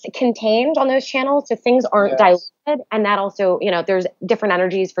 So it's contained on those channels. So things aren't diluted. And that also, there's different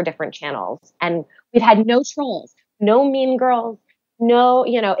energies for different channels. And we've had no trolls, no mean girls,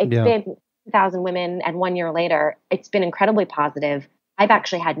 it's been 1,000 women. And 1 year later, it's been incredibly positive. I've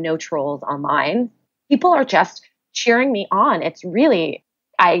actually had no trolls online. People are just cheering me on. It's really,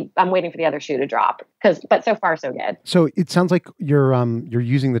 I'm waiting for the other shoe to drop but so far so good. So it sounds like you're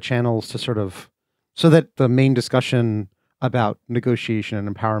using the channels to sort of, so that the main discussion about negotiation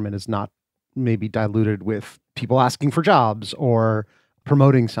and empowerment is not maybe diluted with people asking for jobs or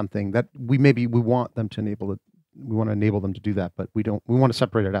promoting something that we want them to enable it. We want to enable them to do that, but we want to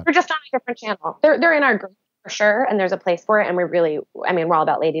separate it out. We're just on a different channel. They're in our group for sure. And there's a place for it. And we're all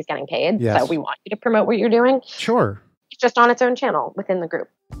about ladies getting paid. Yes. So we want you to promote what you're doing. Sure. It's just on its own channel within the group.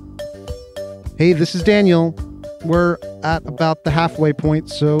 Hey, this is Daniel. We're at about the halfway point,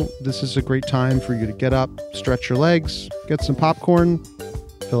 so this is a great time for you to get up, stretch your legs, get some popcorn,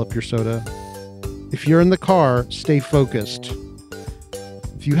 fill up your soda, If you're in the car, stay focused.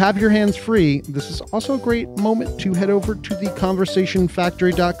 If you have your hands free, this is also a great moment to head over to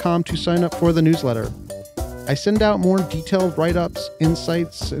theconversationfactory.com to sign up for the newsletter. I send out more detailed write-ups,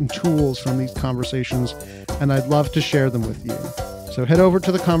 insights, and tools from these conversations, and I'd love to share them with you. So head over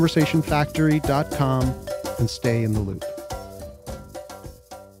to theconversationfactory.com and stay in the loop.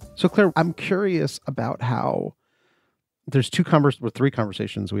 So Claire, I'm curious about how there's three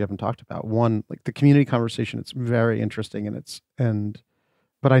conversations we haven't talked about. One, like the community conversation, it's very interesting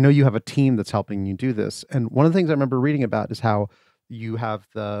but I know you have a team that's helping you do this. And one of the things I remember reading about is how you have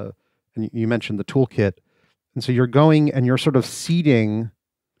and you mentioned the toolkit. And so you're going and you're sort of seeding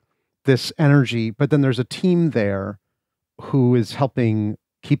this energy, but then there's a team there who is helping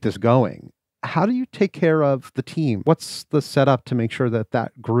keep this going. How do you take care of the team? What's the setup to make sure that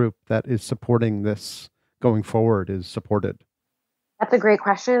that group that is supporting this going forward is supported? That's a great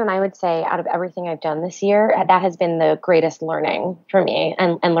question. And I would say out of everything I've done this year, that has been the greatest learning for me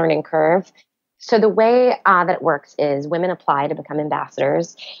and learning curve. So the way that it works is women apply to become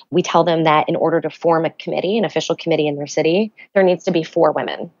ambassadors. We tell them that in order to form a committee, an official committee in their city, there needs to be 4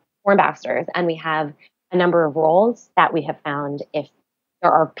 women, 4 ambassadors. And we have a number of roles that we have found if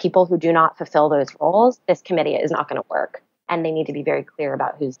there are people who do not fulfill those roles, this committee is not going to work. And they need to be very clear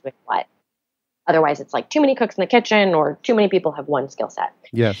about who's doing what. Otherwise, it's like too many cooks in the kitchen or too many people have one skill set.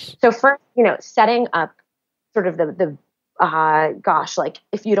 Yes. So first, setting up sort of like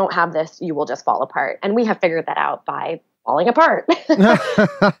if you don't have this, you will just fall apart. And we have figured that out by falling apart.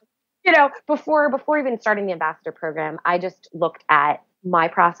 Before even starting the ambassador program, I just looked at my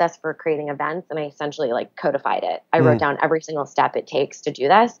process for creating events and I essentially like codified it. I wrote down every single step it takes to do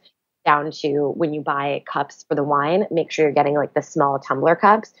this, down to when you buy cups for the wine, make sure you're getting like the small tumbler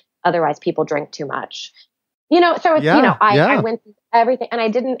cups. Otherwise, people drink too much. I went through everything and I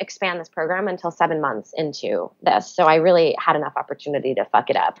didn't expand this program until 7 months into this. So I really had enough opportunity to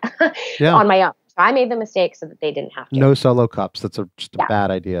fuck it up on my own. So I made the mistake so that they didn't have to. No solo cups. That's just a bad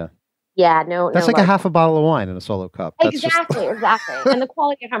idea. Yeah, no. That's like a half a bottle of wine in a solo cup. Exactly. And the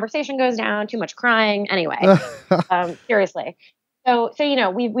quality of conversation goes down, too much crying. Anyway, seriously. So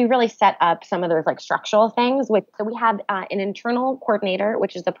we really set up some of those like structural things. So we have an internal coordinator,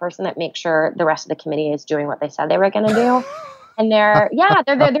 which is the person that makes sure the rest of the committee is doing what they said they were going to do. And they're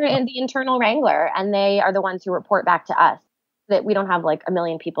in the internal wrangler, and they are the ones who report back to us. That we don't have like a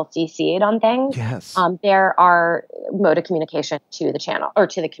million people CC'd on things. Yes. There are mode of communication to the channel or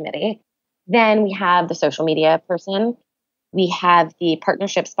to the committee. Then we have the social media person. We have the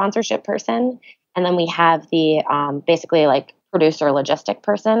partnership sponsorship person. And then we have the basically like producer logistic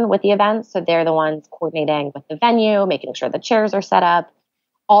person with the events. So they're the ones coordinating with the venue, making sure the chairs are set up.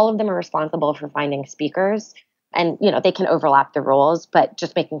 All of them are responsible for finding speakers. And, they can overlap the roles, but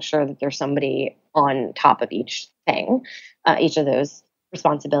just making sure that there's somebody on top of each thing, each of those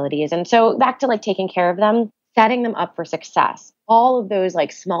responsibilities. And so back to like taking care of them, setting them up for success. All of those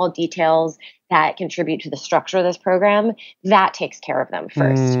like small details that contribute to the structure of this program, that takes care of them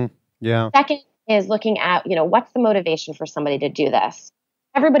first. Yeah. Second is looking at, what's the motivation for somebody to do this?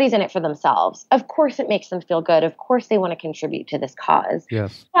 Everybody's in it for themselves. Of course, it makes them feel good. Of course, they want to contribute to this cause.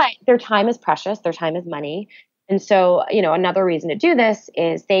 Yes. But their time is precious. Their time is money. And so, another reason to do this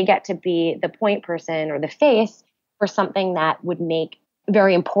is they get to be the point person or the face for something that would make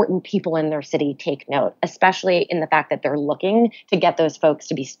very important people in their city take note, especially in the fact that they're looking to get those folks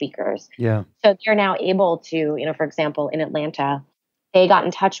to be speakers. Yeah. So they're now able to, for example, in Atlanta, they got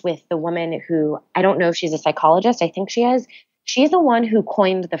in touch with the woman who, I don't know if she's a psychologist. I think she is. She's the one who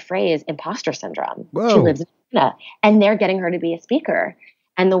coined the phrase imposter syndrome. Whoa. She lives in Atlanta, and they're getting her to be a speaker.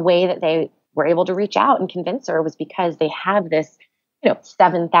 And the way that they were able to reach out and convince her was because they have this,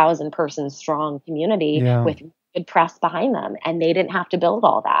 7,000 person strong community with good press behind them. And they didn't have to build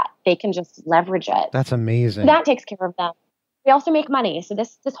all that. They can just leverage it. That's amazing. So that takes care of them. We also make money. So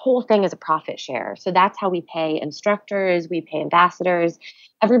this whole thing is a profit share. So that's how we pay instructors, we pay ambassadors.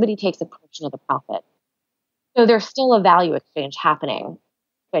 Everybody takes a portion of the profit. So there's still a value exchange happening,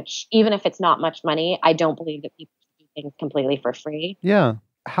 which even if it's not much money, I don't believe that people should do things completely for free. Yeah.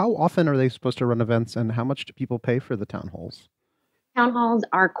 How often are they supposed to run events and how much do people pay for the town halls? Town halls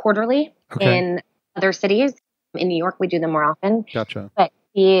are quarterly in other cities. In New York, we do them more often. Gotcha. But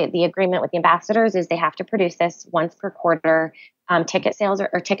the agreement with the ambassadors is they have to produce this once per quarter. Tickets are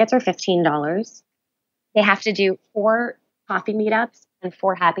 $15. They have to do 4 coffee meetups and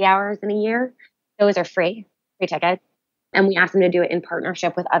 4 happy hours in a year. Those are free tickets. And we ask them to do it in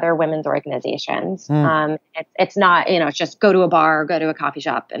partnership with other women's organizations. It's not, it's just go to a bar, go to a coffee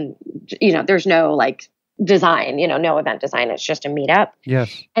shop. And, there's no like design, no event design. It's just a meetup.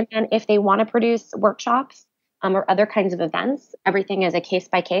 Yes. And then if they want to produce workshops or other kinds of events, everything is a case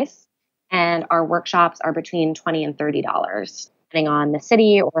by case. And our workshops are between $20 and $30, depending on the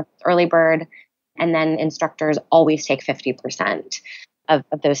city or early bird. And then instructors always take 50% of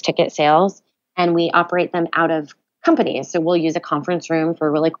those ticket sales. And we operate them out of companies. So we'll use a conference room for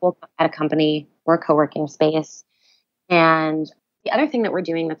a really cool at a company or a co-working space. And the other thing that we're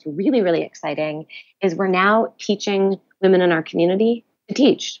doing that's really, really exciting is we're now teaching women in our community to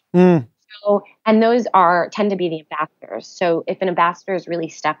teach. So, and those tend to be the ambassadors. So if an ambassador is really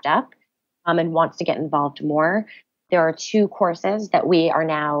stepped up and wants to get involved more, there are 2 courses that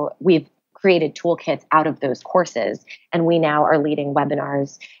we've created toolkits out of those courses. And we now are leading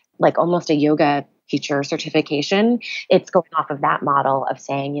webinars, like almost a yoga teacher certification. It's going off of that model of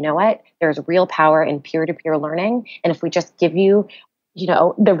saying, you know what, there's real power in peer-to-peer learning. And if we just give you,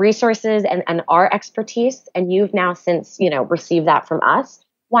 the resources and our expertise, and you've now since, received that from us,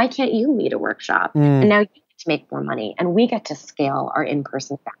 why can't you lead a workshop? And now you get to make more money and we get to scale our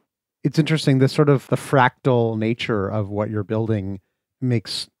in-person staff. It's interesting. This sort of the fractal nature of what you're building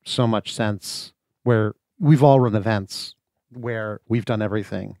makes so much sense, where we've all run events where we've done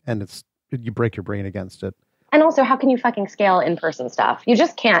everything and you break your brain against it. And also, how can you fucking scale in-person stuff? You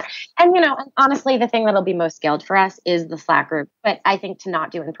just can't. And, honestly, the thing that'll be most scaled for us is the Slack group. But I think to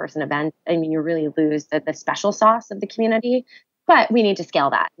not do in-person events, you really lose the special sauce of the community. But we need to scale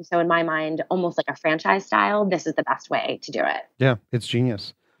that. So in my mind, almost like a franchise style, this is the best way to do it. Yeah, it's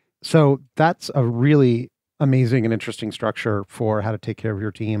genius. So that's a really amazing and interesting structure for how to take care of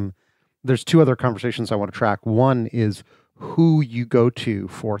your team. There's 2 other conversations I want to track. One is who you go to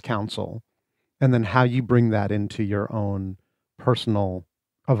for counsel, and then how you bring that into your own personal,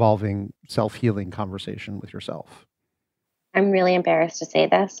 evolving, self-healing conversation with yourself. I'm really embarrassed to say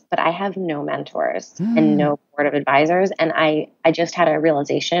this, but I have no mentors and no board of advisors. And I just had a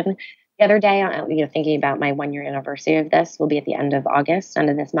realization the other day, thinking about my 1-year anniversary of this will be at the end of August, end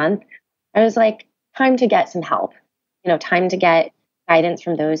of this month. I was like, time to get some help, time to get guidance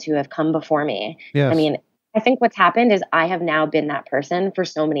from those who have come before me. Yes. I think what's happened is I have now been that person for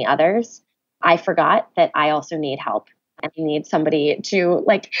so many others. I forgot that I also need help and I need somebody to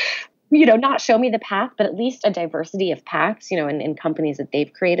not show me the path, but at least a diversity of paths, in companies that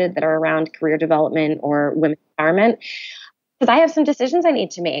they've created that are around career development or women's empowerment. Because I have some decisions I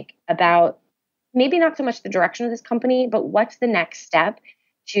need to make about maybe not so much the direction of this company, but what's the next step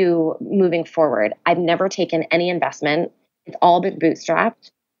to moving forward. I've never taken any investment. It's all been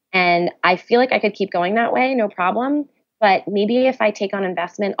bootstrapped. And I feel like I could keep going that way, no problem. But maybe if I take on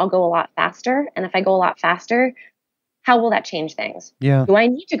investment, I'll go a lot faster. And if I go a lot faster, how will that change things? Yeah. Do I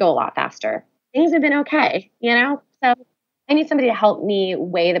need to go a lot faster? Things have been okay, So I need somebody to help me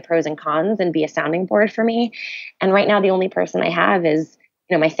weigh the pros and cons and be a sounding board for me. And right now, the only person I have is,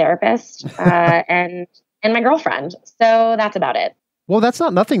 my therapist and my girlfriend. So that's about it. Well, that's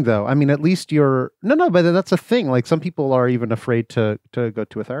not nothing, though. At least but that's a thing. Like some people are even afraid to go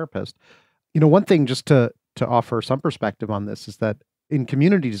to a therapist. One thing just to offer some perspective on this is that in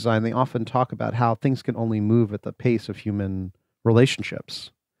community design, they often talk about how things can only move at the pace of human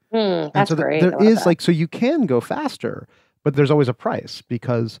relationships. That's so great. There is so you can go faster, but there's always a price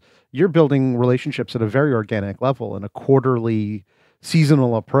because you're building relationships at a very organic level in a quarterly,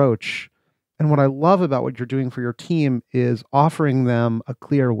 seasonal approach. And what I love about what you're doing for your team is offering them a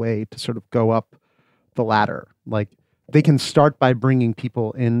clear way to sort of go up the ladder. Like they can start by bringing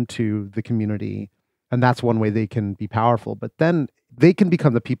people into the community, and that's one way they can be powerful. But then they can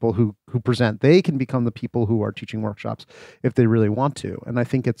become the people who present. They can become the people who are teaching workshops if they really want to. And I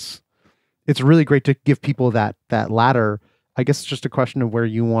think it's really great to give people that ladder. I guess it's just a question of where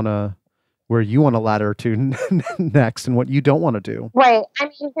you want to ladder to next and what you don't want to do. Right.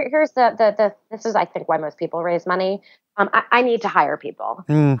 Here's this is, I think, why most people raise money. I need to hire people.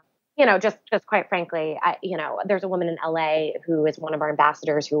 Just quite frankly, there's a woman in LA who is one of our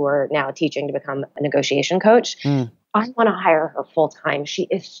ambassadors who we're now teaching to become a negotiation coach. I want to hire her full time. She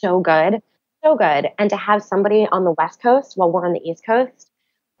is so good. And to have somebody on the West Coast while we're on the East Coast,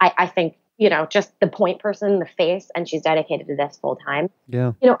 I think, just the point person, the face, and she's dedicated to this full time.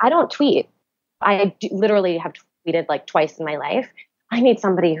 Yeah. I don't tweet. Literally have tweeted like twice in my life. I need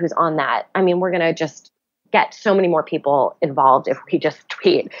somebody who's on that. We're going to just get so many more people involved if we just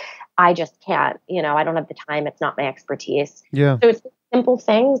tweet. I just can't, I don't have the time. It's not my expertise. Yeah. So it's simple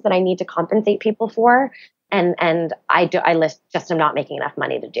things that I need to compensate people for. And I am not making enough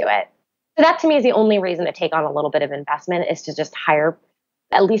money to do it. So that to me is the only reason to take on a little bit of investment is to just hire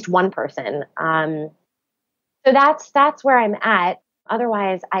at least one person. So that's where I'm at.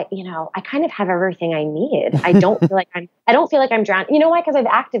 Otherwise, I kind of have everything I need. I don't feel like I'm drowning. You know why? Because I've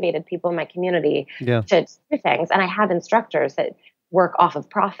activated people in my community Yeah. to do things, and I have instructors that work off of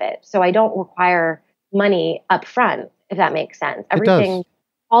profit. So I don't require money up front, if that makes sense. Everything,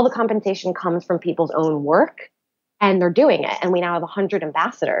 all the compensation comes from people's own work, and they're doing it. And we now have 100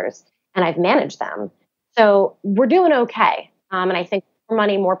 ambassadors, and I've managed them. So we're doing okay. And I think more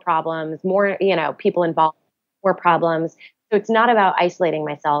money, more problems, more, people involved, more problems. So it's not about isolating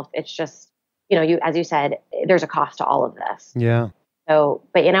myself. It's just, as you said, there's a cost to all of this. Yeah. So,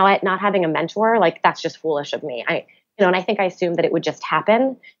 but you know what? Not having a mentor, like that's just foolish of me. And I think I assumed that it would just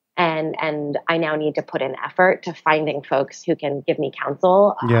happen. And I now need to put in effort to finding folks who can give me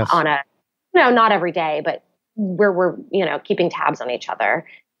counsel on a, not every day, but where we're, keeping tabs on each other.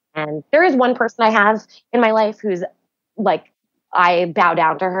 And there is one person I have in my life who's like, I bow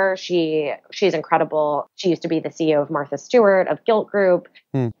down to her. She's incredible. She used to be the CEO of Martha Stewart of Gilt Group.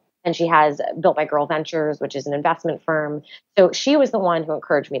 And she has Built by Girl Ventures, which is an investment firm. So she was the one who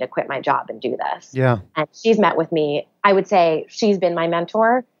encouraged me to quit my job and do this. Yeah. And she's met with me. I would say she's been my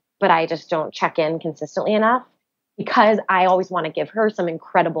mentor, but I just don't check in consistently enough because I always want to give her some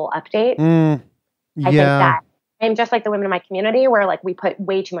incredible update. I think that I'm just like the women in my community where like we put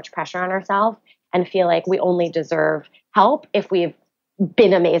way too much pressure on ourselves and feel like we only deserve help if we've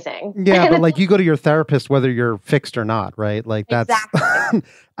been amazing. Yeah, but like you go to your therapist whether you're fixed or not, right? Like that's exactly.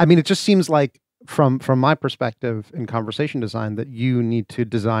 I mean, it just seems like from my perspective in conversation design that you need to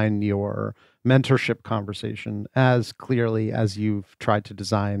design your mentorship conversation as clearly as you've tried to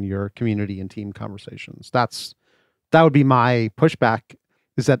design your community and team conversations. That would be my pushback,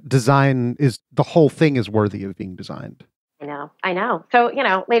 is that design is the whole thing is worthy of being designed. I know. So,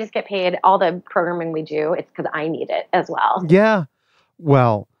 ladies get paid. All the programming we do, it's because I need it as well. Yeah.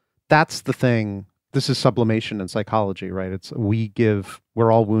 Well, that's the thing. This is sublimation in psychology, right?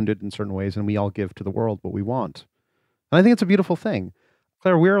 We're all wounded in certain ways and we all give to the world what we want. And I think it's a beautiful thing.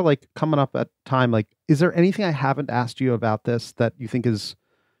 Claire, we're like coming up at time. Like, is there anything I haven't asked you about this that you think is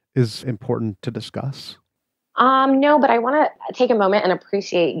important to discuss? No, but I want to take a moment and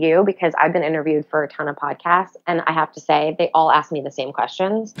appreciate you because I've been interviewed for a ton of podcasts and I have to say they all ask me the same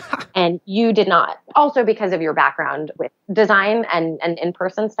questions and you did not. Also because of your background with design and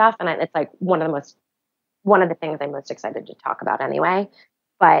in-person stuff. And it's like one of the things I'm most excited to talk about anyway.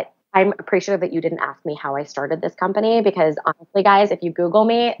 But I'm appreciative that you didn't ask me how I started this company because honestly, guys, if you Google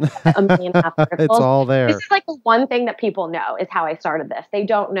me, 1.5 million articles. It's all there. This is like the one thing that people know is how I started this. They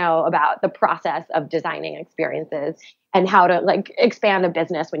don't know about the process of designing experiences and how to like expand a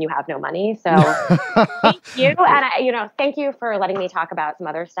business when you have no money. So thank you. And thank you for letting me talk about some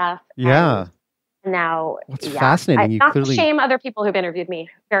other stuff. Yeah. And now, it's fascinating. Not to shame other people who've interviewed me.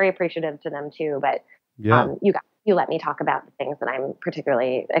 Very appreciative to them too. But you let me talk about the things that I'm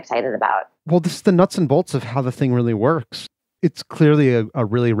particularly excited about. Well, this is the nuts and bolts of how the thing really works. It's clearly a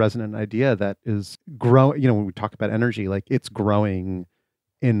really resonant idea that is growing. When we talk about energy, like it's growing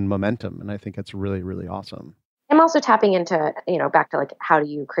in momentum. And I think it's really, really awesome. I'm also tapping into, back to like, how do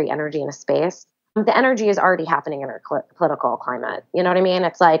you create energy in a space? The energy is already happening in our political climate. You know what I mean?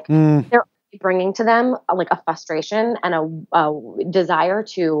 It's like they're bringing to them like a frustration and a desire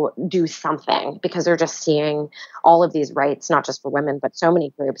to do something because they're just seeing all of these rights, not just for women, but so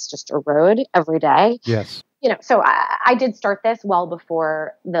many groups just erode every day. Yes. So I did start this well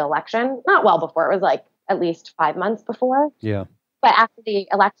before the election, not well before, it was like at least 5 months before. Yeah. But after the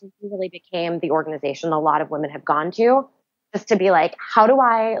election, it really became the organization a lot of women have gone to. Just to be like, how do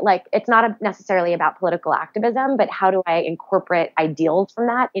I, like, it's not necessarily about political activism, but how do I incorporate ideals from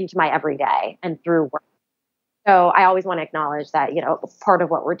that into my everyday and through work? So I always want to acknowledge that, part of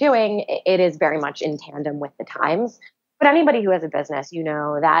what we're doing, it is very much in tandem with the times. But anybody who has a business,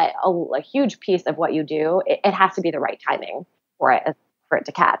 that a huge piece of what you do, it has to be the right timing for it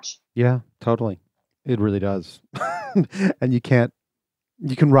to catch. Yeah, totally. It really does. And you can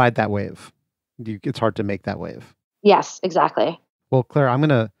ride that wave. It's hard to make that wave. Yes, exactly. Well, Claire, I'm going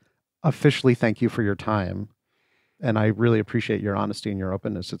to officially thank you for your time. And I really appreciate your honesty and your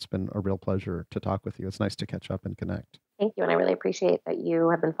openness. It's been a real pleasure to talk with you. It's nice to catch up and connect. Thank you. And I really appreciate that you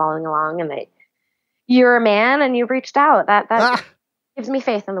have been following along and that you're a man and you've reached out. That gives me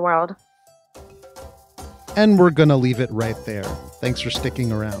faith in the world. And we're going to leave it right there. Thanks for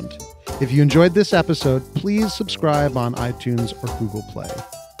sticking around. If you enjoyed this episode, please subscribe on iTunes or Google Play.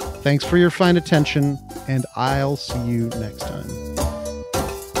 Thanks for your fine attention, and I'll see you next time.